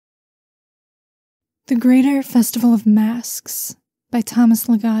The Greater Festival of Masks by Thomas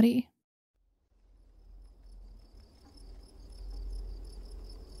Ligotti.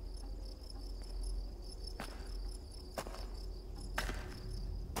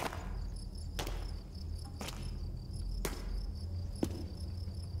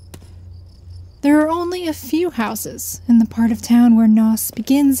 There are only a few houses in the part of town where Nos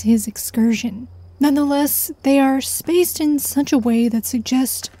begins his excursion. Nonetheless, they are spaced in such a way that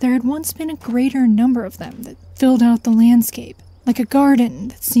suggests there had once been a greater number of them that filled out the landscape, like a garden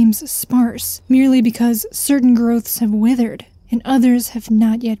that seems sparse merely because certain growths have withered and others have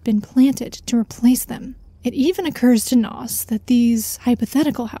not yet been planted to replace them. It even occurs to Nos that these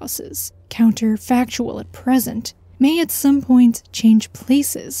hypothetical houses, counterfactual at present, may at some point change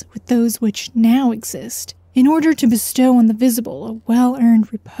places with those which now exist, in order to bestow on the visible a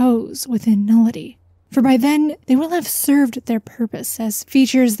well-earned repose within nullity. For by then, they will have served their purpose as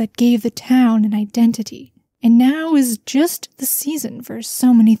features that gave the town an identity. And now is just the season for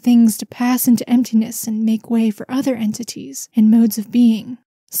so many things to pass into emptiness and make way for other entities and modes of being.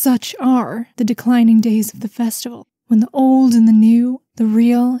 Such are the declining days of the festival, when the old and the new, the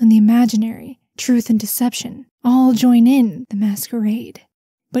real and the imaginary, truth and deception, all join in the masquerade.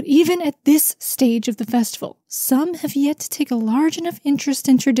 But even at this stage of the festival, some have yet to take a large enough interest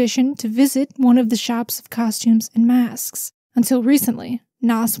in tradition to visit one of the shops of costumes and masks. Until recently,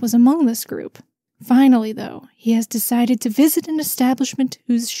 Nos was among this group. Finally, though, he has decided to visit an establishment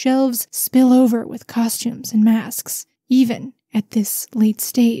whose shelves spill over with costumes and masks, even at this late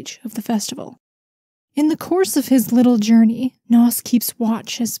stage of the festival. In the course of his little journey, Nos keeps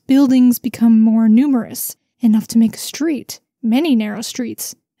watch as buildings become more numerous, enough to make a street, many narrow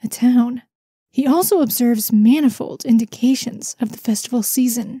streets, a town. He also observes manifold indications of the festival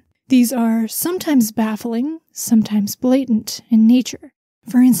season. These are sometimes baffling, sometimes blatant in nature.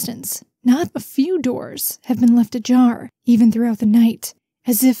 For instance, not a few doors have been left ajar, even throughout the night,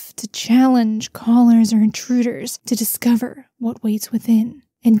 as if to challenge callers or intruders to discover what waits within.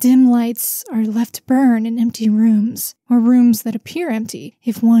 And dim lights are left to burn in empty rooms, or rooms that appear empty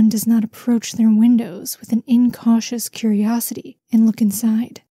if one does not approach their windows with an incautious curiosity and look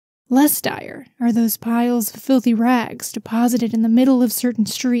inside. Less dire are those piles of filthy rags deposited in the middle of certain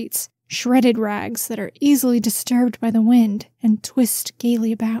streets, shredded rags that are easily disturbed by the wind and twist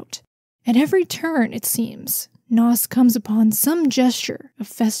gaily about. At every turn, it seems, Nos comes upon some gesture of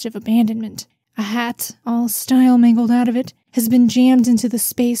festive abandonment. A hat, all style mangled out of it, has been jammed into the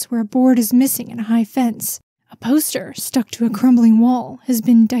space where a board is missing in a high fence. A poster, stuck to a crumbling wall, has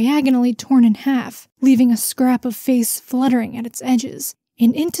been diagonally torn in half, leaving a scrap of face fluttering at its edges.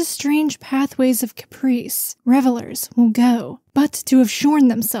 And into strange pathways of caprice, revelers will go, but to have shorn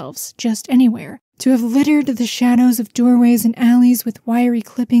themselves just anywhere, to have littered the shadows of doorways and alleys with wiry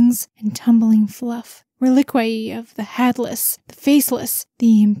clippings and tumbling fluff. Reliquae of the hatless, the faceless,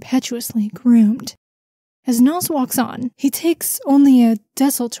 the impetuously groomed. As Nos walks on, he takes only a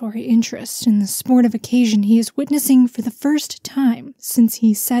desultory interest in the sportive occasion he is witnessing for the first time since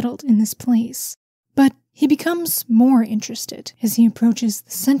he settled in this place. But he becomes more interested as he approaches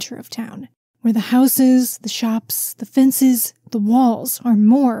the center of town, where the houses, the shops, the fences, the walls are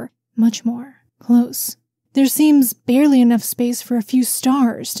much more, close. There seems barely enough space for a few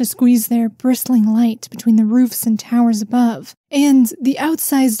stars to squeeze their bristling light between the roofs and towers above, and the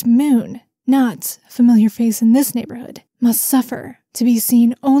outsized moon, not a familiar face in this neighborhood, must suffer to be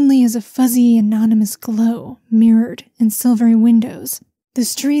seen only as a fuzzy, anonymous glow mirrored in silvery windows. The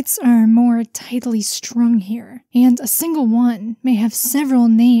streets are more tightly strung here, and a single one may have several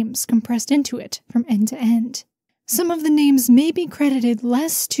names compressed into it from end to end. Some of the names may be credited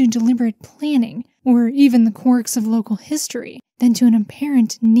less to deliberate planning, or even the quirks of local history, than to an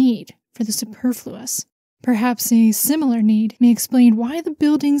apparent need for the superfluous. Perhaps a similar need may explain why the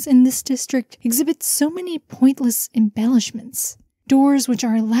buildings in this district exhibit so many pointless embellishments. Doors which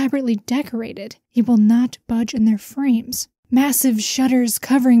are elaborately decorated, yet will not budge in their frames. Massive shutters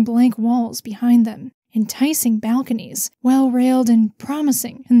covering blank walls behind them. Enticing balconies, well-railed and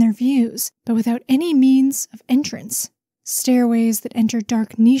promising in their views, but without any means of entrance. Stairways that enter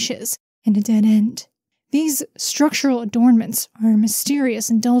dark niches and a dead end. These structural adornments are mysterious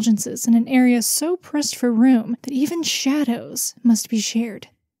indulgences in an area so pressed for room that even shadows must be shared.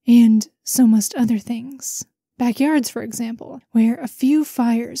 And so must other things. Backyards, for example, where a few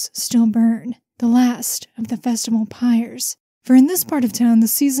fires still burn, the last of the festival pyres. For in this part of town the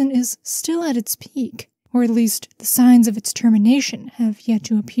season is still at its peak, or at least the signs of its termination have yet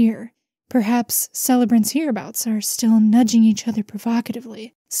to appear. Perhaps celebrants hereabouts are still nudging each other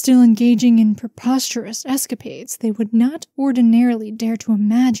provocatively, still engaging in preposterous escapades they would not ordinarily dare to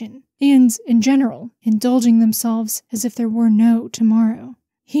imagine, and, in general, indulging themselves as if there were no tomorrow.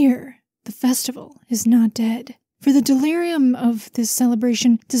 Here, the festival is not dead, for the delirium of this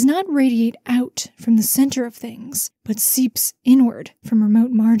celebration does not radiate out from the center of things, but seeps inward from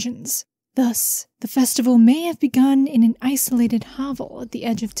remote margins. Thus, the festival may have begun in an isolated hovel at the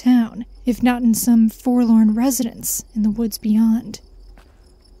edge of town, if not in some forlorn residence in the woods beyond.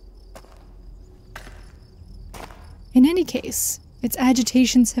 In any case, its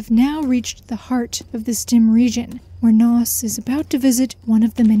agitations have now reached the heart of this dim region, where Nos is about to visit one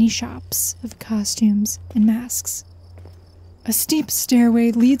of the many shops of costumes and masks. A steep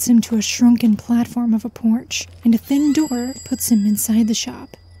stairway leads him to a shrunken platform of a porch, and a thin door puts him inside the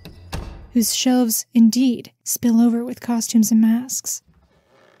shop, whose shelves indeed spill over with costumes and masks.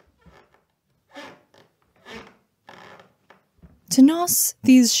 To Nos,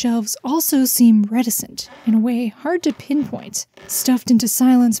 these shelves also seem reticent, in a way hard to pinpoint, stuffed into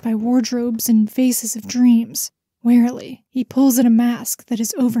silence by wardrobes and faces of dreams. Warily, he pulls at a mask that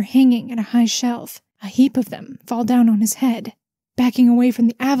is overhanging at a high shelf. A heap of them fall down on his head. Backing away from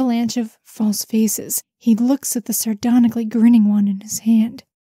the avalanche of false faces, he looks at the sardonically grinning one in his hand.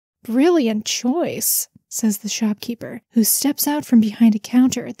 "Brilliant choice," says the shopkeeper, who steps out from behind a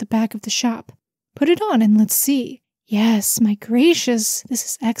counter at the back of the shop. "Put it on and let's see. Yes, my gracious, this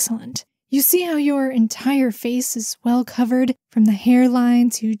is excellent. You see how your entire face is well covered, from the hairline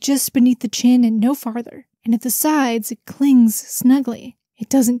to just beneath the chin and no farther. And at the sides it clings snugly. It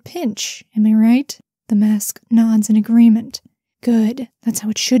doesn't pinch, am I right?" The mask nods in agreement. "Good, that's how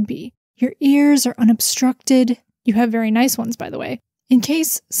it should be. Your ears are unobstructed. You have very nice ones, by the way. In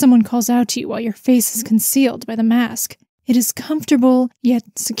case someone calls out to you while your face is concealed by the mask, it is comfortable, yet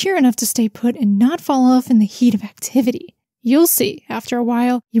secure enough to stay put and not fall off in the heat of activity. You'll see, after a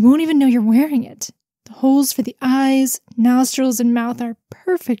while, you won't even know you're wearing it. The holes for the eyes, nostrils, and mouth are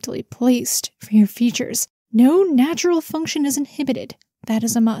perfectly placed for your features. No natural function is inhibited. That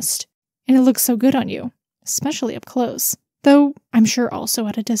is a must. And it looks so good on you, especially up close, though I'm sure also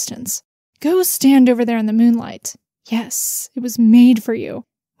at a distance. Go stand over there in the moonlight. Yes, it was made for you.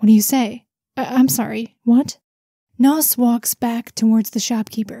 What do you say? I'm sorry, what?" Nos walks back towards the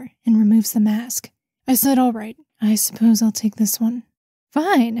shopkeeper and removes the mask. "I said all right. I suppose I'll take this one."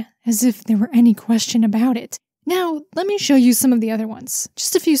 "Fine, as if there were any question about it. Now, let me show you some of the other ones.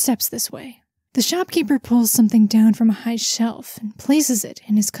 Just a few steps this way." The shopkeeper pulls something down from a high shelf and places it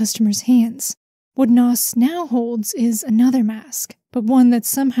in his customer's hands. What Nos now holds is another mask, but one that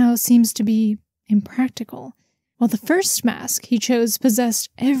somehow seems to be impractical. While the first mask he chose possessed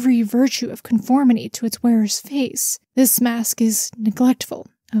every virtue of conformity to its wearer's face, this mask is neglectful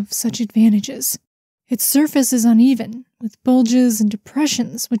of such advantages. Its surface is uneven, with bulges and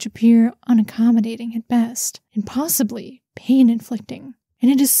depressions which appear unaccommodating at best, and possibly pain-inflicting.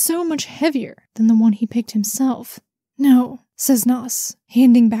 And it is so much heavier than the one he picked himself. "No," says Nos,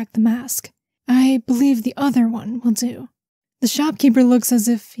 handing back the mask. "I believe the other one will do." The shopkeeper looks as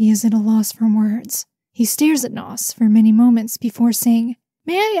if he is at a loss for words. He stares at Nos for many moments before saying,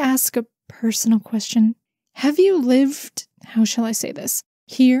 "May I ask a personal question? Have you lived, how shall I say this,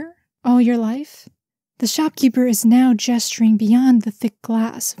 here all your life?" The shopkeeper is now gesturing beyond the thick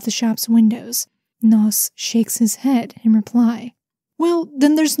glass of the shop's windows. Nos shakes his head in reply. "Well,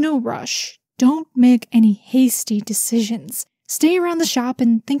 then there's no rush. Don't make any hasty decisions. Stay around the shop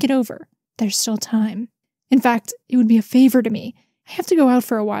and think it over. There's still time. In fact, it would be a favor to me. I have to go out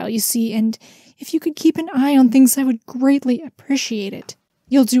for a while, you see, and if you could keep an eye on things, I would greatly appreciate it.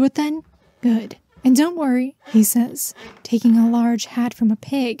 You'll do it then? Good. And don't worry," he says, taking a large hat from a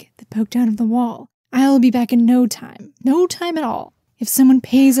peg that poked out of the wall. "I'll be back in no time. No time at all. If someone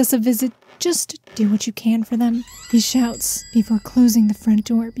pays us a visit, just do what you can for them," he shouts before closing the front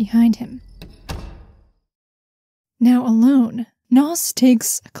door behind him. Now alone, Nos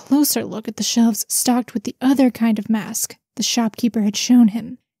takes a closer look at the shelves stocked with the other kind of mask the shopkeeper had shown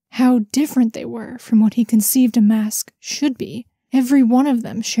him. How different they were from what he conceived a mask should be. Every one of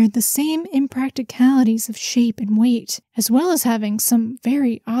them shared the same impracticalities of shape and weight, as well as having some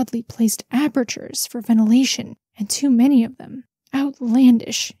very oddly placed apertures for ventilation, and too many of them.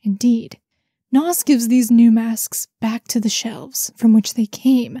 Outlandish, indeed. Nos gives these new masks back to the shelves from which they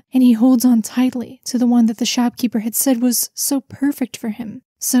came, and he holds on tightly to the one that the shopkeeper had said was so perfect for him,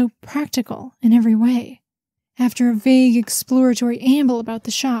 so practical in every way. After a vague exploratory amble about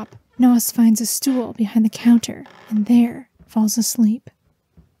the shop, Nos finds a stool behind the counter, and there falls asleep.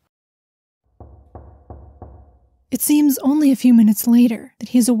 It seems only a few minutes later that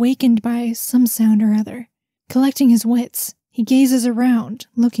he is awakened by some sound or other. Collecting his wits, he gazes around,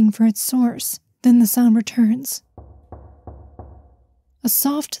 looking for its source. Then the sound returns. A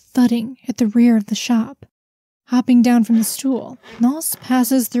soft thudding at the rear of the shop. Hopping down from the stool, Nos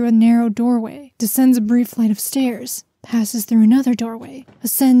passes through a narrow doorway, descends a brief flight of stairs, passes through another doorway,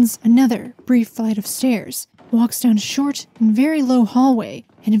 ascends another brief flight of stairs, walks down a short and very low hallway,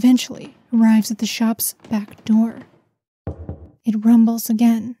 and eventually arrives at the shop's back door. It rumbles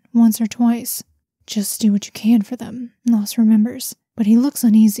again, once or twice. Just do what you can for them, Nos remembers, but he looks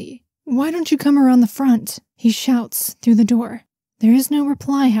uneasy. Why don't you come around the front? He shouts through the door. There is no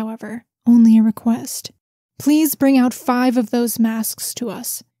reply, however, only a request. Please bring out 5 of those masks to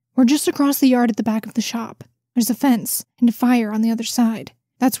us. We're just across the yard at the back of the shop. There's a fence and a fire on the other side.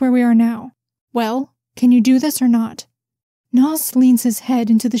 That's where we are now. Well, can you do this or not? Nos leans his head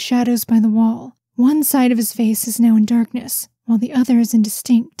into the shadows by the wall. One side of his face is now in darkness, while the other is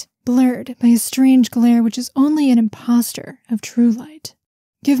indistinct, blurred by a strange glare which is only an impostor of true light.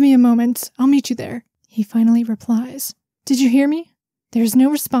 Give me a moment, I'll meet you there, he finally replies. Did you hear me? There is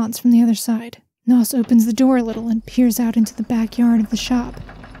no response from the other side. Nos opens the door a little and peers out into the backyard of the shop.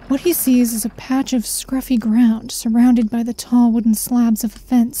 What he sees is a patch of scruffy ground surrounded by the tall wooden slabs of a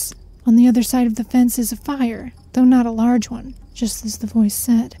fence. On the other side of the fence is a fire, though not a large one, just as the voice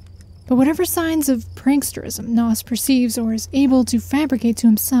said. But whatever signs of pranksterism Nos perceives or is able to fabricate to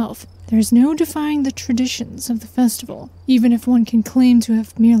himself, there is no defying the traditions of the festival, even if one can claim to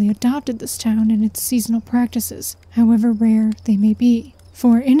have merely adopted this town and its seasonal practices, however rare they may be.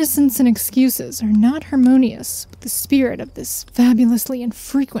 For innocence and excuses are not harmonious with the spirit of this fabulously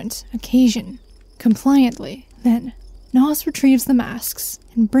infrequent occasion. Compliantly, then, Nos retrieves the masks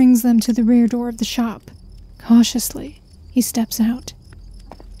and brings them to the rear door of the shop. Cautiously, he steps out.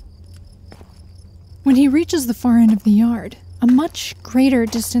 When he reaches the far end of the yard, a much greater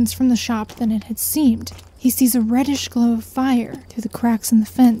distance from the shop than it had seemed, he sees a reddish glow of fire through the cracks in the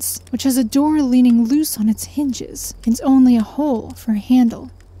fence, which has a door leaning loose on its hinges, and only a hole for a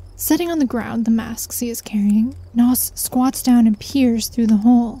handle. Setting on the ground the masks he is carrying, Nos squats down and peers through the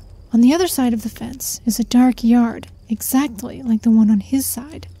hole. On the other side of the fence is a dark yard, exactly like the one on his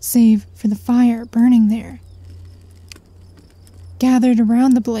side, save for the fire burning there. Gathered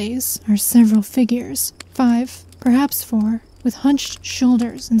around the blaze are several figures, 5, perhaps 4, with hunched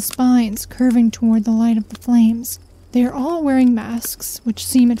shoulders and spines curving toward the light of the flames. They are all wearing masks, which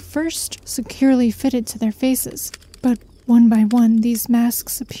seem at first securely fitted to their faces, but one by one these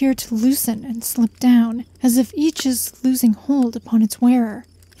masks appear to loosen and slip down, as if each is losing hold upon its wearer.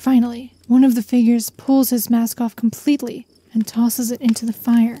 Finally, one of the figures pulls his mask off completely and tosses it into the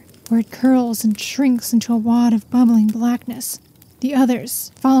fire, where it curls and shrinks into a wad of bubbling blackness. The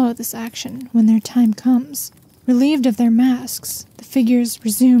others follow this action when their time comes. Relieved of their masks, the figures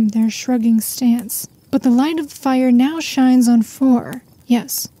resume their shrugging stance, but the light of the fire now shines on 4,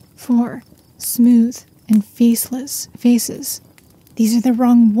 yes, 4, smooth and faceless faces. "These are the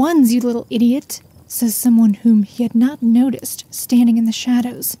wrong ones, you little idiot," says someone whom he had not noticed standing in the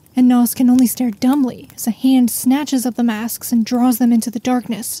shadows, and Nos can only stare dumbly as a hand snatches up the masks and draws them into the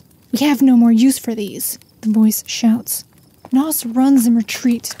darkness. "We have no more use for these," the voice shouts. Nos runs in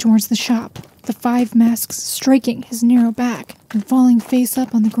retreat towards the shop, the 5 masks striking his narrow back and falling face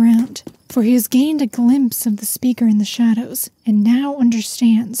up on the ground, for he has gained a glimpse of the speaker in the shadows and now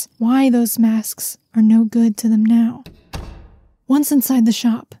understands why those masks are no good to them now. Once inside the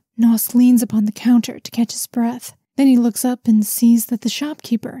shop, Nos leans upon the counter to catch his breath. Then he looks up and sees that the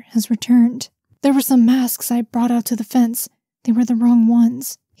shopkeeper has returned. "There were some masks I brought out to the fence. They were the wrong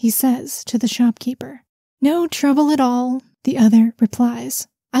ones," he says to the shopkeeper. "No trouble at all," the other replies.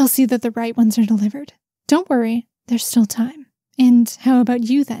 "I'll see that the right ones are delivered. Don't worry, there's still time. And how about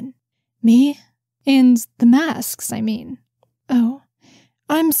you then?" "Me? And the masks, I mean." "Oh,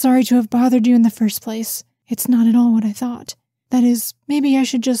 I'm sorry to have bothered you in the first place. It's not at all what I thought. That is, maybe I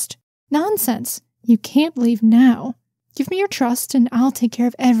should just—" "Nonsense! You can't leave now. Give me your trust and I'll take care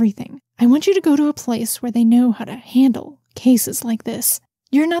of everything. I want you to go to a place where they know how to handle cases like this.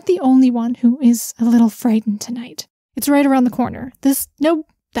 You're not the only one who is a little frightened tonight. It's right around the corner.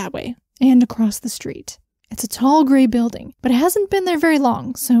 That way, and across the street. It's a tall gray building, but it hasn't been there very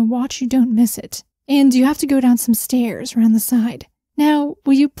long, so watch you don't miss it. And you have to go down some stairs around the side. Now,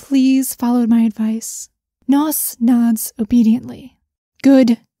 will you please follow my advice?" Nos nods obediently.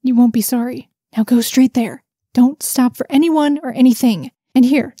 "Good, you won't be sorry. Now go straight there. Don't stop for anyone or anything. And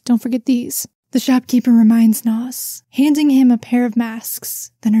here, don't forget these." The shopkeeper reminds Nos, handing him a pair of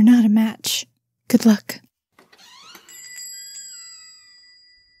masks that are not a match. "Good luck."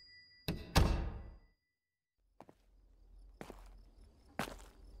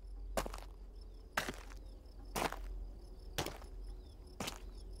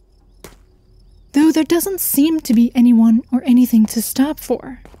 Though there doesn't seem to be anyone or anything to stop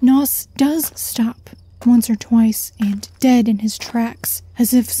for, Nos does stop, once or twice, and dead in his tracks,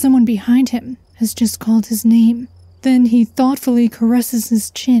 as if someone behind him has just called his name. Then he thoughtfully caresses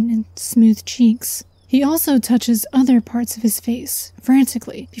his chin and smooth cheeks. He also touches other parts of his face,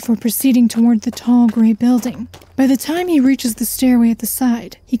 frantically, before proceeding toward the tall gray building. By the time he reaches the stairway at the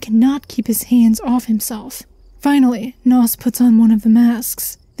side, he cannot keep his hands off himself. Finally, Nos puts on one of the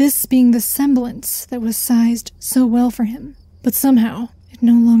masks, this being the semblance that was sized so well for him. But somehow, it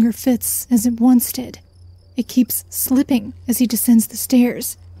no longer fits as it once did. It keeps slipping as he descends the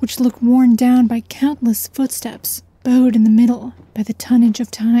stairs, which look worn down by countless footsteps, bowed in the middle by the tonnage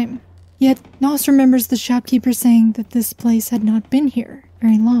of time. Yet, Nos remembers the shopkeeper saying that this place had not been here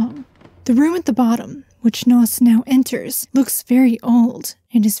very long. The room at the bottom, which Nos now enters, looks very old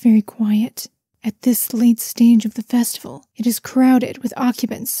and is very quiet. At this late stage of the festival, it is crowded with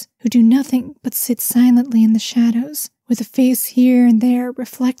occupants who do nothing but sit silently in the shadows, with a face here and there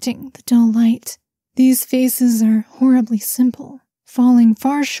reflecting the dull light. These faces are horribly simple, falling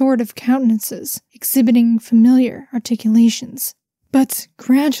far short of countenances exhibiting familiar articulations. But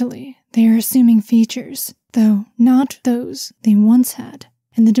gradually, they are assuming features, though not those they once had.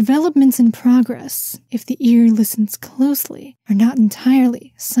 And the developments in progress, if the ear listens closely, are not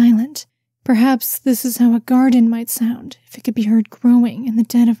entirely silent. Perhaps this is how a garden might sound if it could be heard growing in the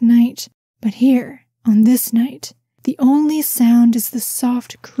dead of night. But here, on this night, the only sound is the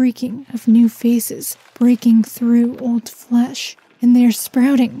soft creaking of new faces breaking through old flesh, and they are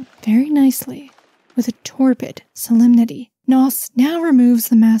sprouting very nicely. With a torpid solemnity, Nos now removes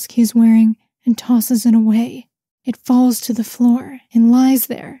the mask he is wearing and tosses it away. It falls to the floor and lies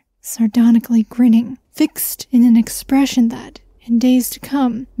there, sardonically grinning, fixed in an expression that, in days to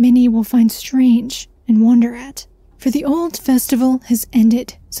come, many will find strange and wonder at. For the old festival has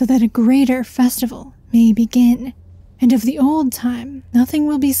ended, so that a greater festival may begin. And of the old time, nothing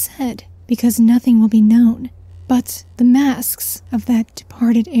will be said, because nothing will be known. But the masks of that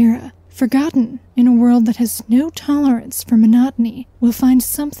departed era, forgotten in a world that has no tolerance for monotony, will find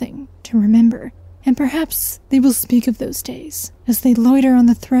something to remember. And perhaps they will speak of those days, as they loiter on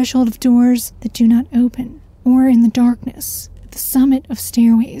the threshold of doors that do not open, or in the darkness, at the summit of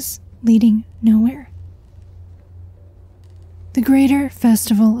stairways leading nowhere. The Greater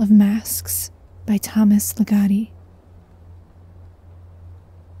Festival of Masks by Thomas Ligotti.